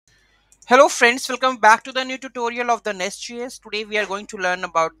Hello friends, welcome back to the new tutorial of the NestJS. Today we are going to learn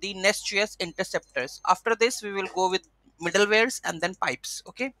about the NestJS interceptors. After this we will go with middlewares and then pipes.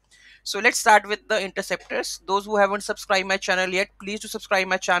 Okay, so let's start with the interceptors. Those who haven't subscribed my channel yet, please do subscribe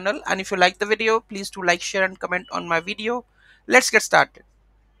my channel, and if you like the video, please do like, share and comment on my video. Let's get started.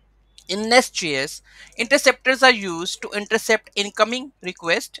 In NestJS, interceptors are used to intercept incoming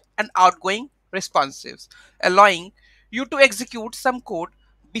requests and outgoing responsives, allowing you to execute some code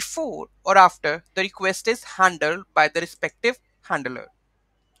before or after the request is handled by the respective handler,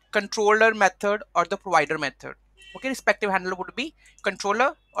 controller method or the provider method. Okay, respective handler would be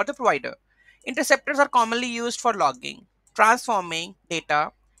controller or the provider. Interceptors are commonly used for logging, transforming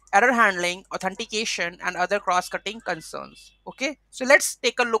data, error handling, authentication, and other cross-cutting concerns. Okay, so let's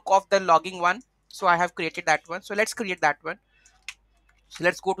take a look of the logging one. So I have created that one. So let's create that one. So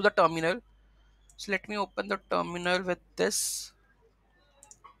let's go to the terminal. So let me open the terminal with this.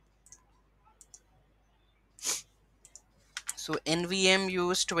 So nvm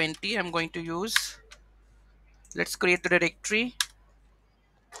use 20. I'm going to use. Let's create the directory.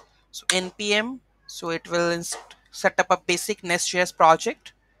 So npm. So it will set up a basic NestJS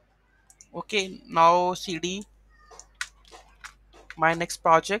project. Okay, now cd my next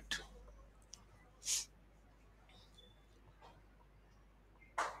project.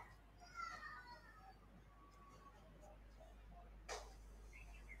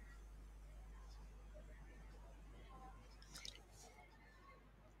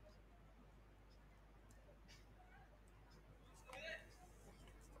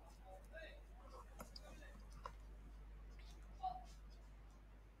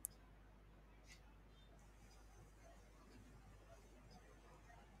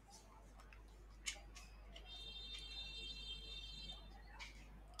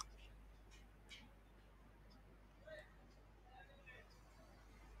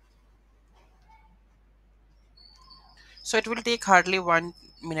 So it will take hardly 1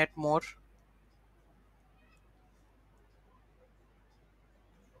 minute more.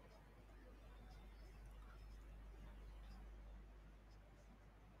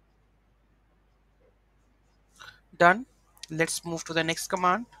 Done. Let's move to the next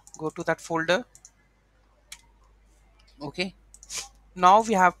command. Go to that folder. Okay, now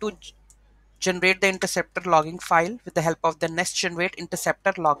we have to generate the interceptor logging file with the help of the nest generate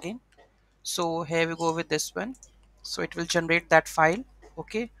interceptor login. So here we go with this one. So it will generate that file.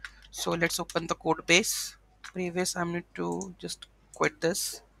 Okay, so let's open the code base. Previous, I need to just quit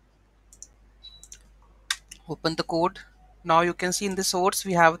this, open the code. Now you can see in the source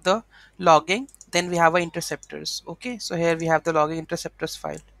we have the logging, then we have our interceptors. Okay, so here we have the logging interceptors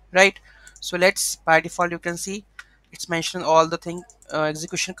file, right? So let's, by default you can see it's mentioned all the thing,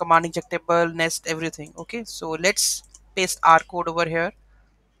 execution command, injectable, nest, everything. Okay, so let's paste our code over here.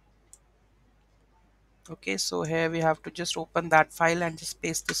 Okay, so here we have to just open that file and just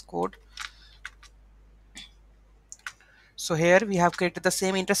paste this code. So here we have created the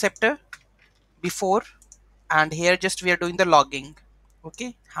same interceptor before, and here just we are doing the logging.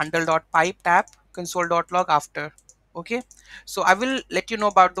 Okay, handle.pipe tab console.log after. Okay, so I will let you know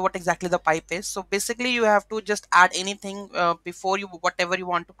about what exactly the pipe is. So basically you have to just add anything before you, whatever you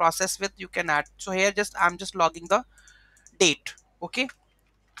want to process with, you can add. So here just I'm just logging the date. Okay,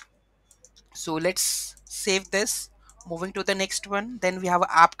 so let's save this. Moving to the next one, then we have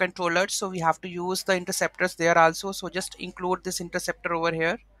app controller, so we have to use the interceptors there also. So just include this interceptor over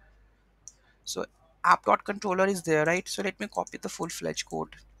here. So app.controller is there, right? So let me copy the full-fledged code.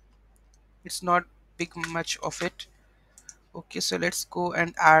 It's not big much of it. Okay, so let's go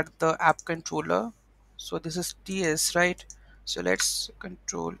and add the app controller. So this is TS, right? So let's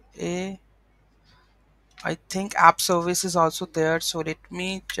control A. I think app service is also there. So let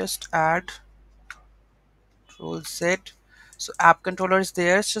me just add control Z. So app controller is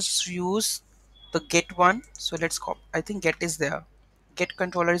there. Just use the get one. So let's copy. I think get is there. Get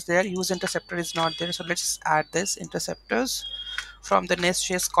controller is there. Use interceptor is not there. So let's add this interceptors from the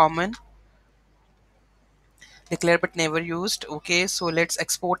NestJS common. Declare but never used. Okay, so let's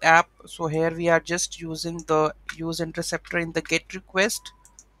export app. So here we are just using the use interceptor in the get request.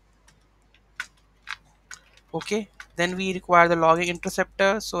 Okay, then we require the logging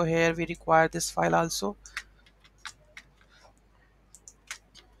interceptor. So here we require this file also.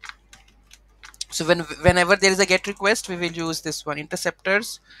 So whenever there is a get request, we will use this one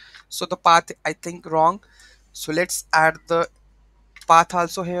interceptors. So the path I think wrong, so let's add the path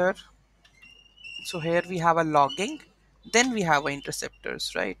also here. So here we have a logging, then we have a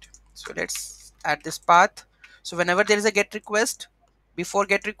interceptors, right? So let's add this path. So whenever there is a get request, before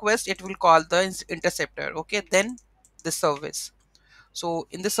get request it will call the interceptor. Okay, then the service. So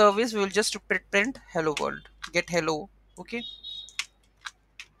in the service, we will just print hello world, get hello. Okay.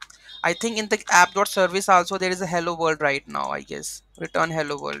 I think in the app.service also there is a hello world right now, I guess. Return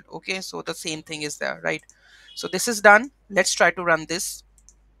hello world. Okay. So the same thing is there, right? So this is done. Let's try to run this.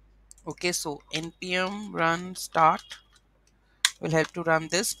 Okay. So npm run start will help to run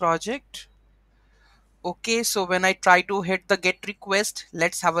this project. Okay. So when I try to hit the get request,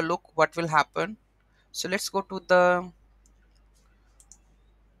 let's have a look what will happen. So let's go to the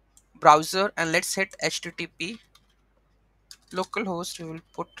browser and let's hit http localhost. We will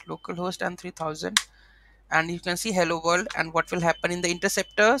put localhost and 3000, and you can see hello world. And what will happen in the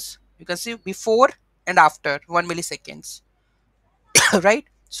interceptors, you can see before and after 1 milliseconds. Right?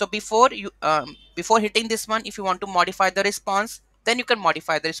 So before hitting this one, if you want to modify the response, then you can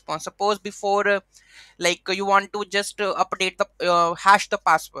modify the response. Suppose before you want to just update the hash the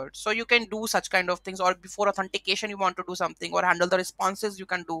password, so you can do such kind of things. Or before authentication you want to do something or handle the responses, you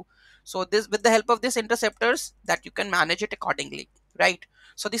can do. So this, with the help of this interceptors, that you can manage it accordingly, right?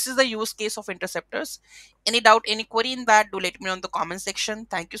 So this is the use case of interceptors. Any doubt, any query in that, do let me know in the comment section.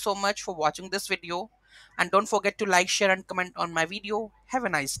 Thank you so much for watching this video, and don't forget to like, share and comment on my video. Have a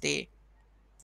nice day.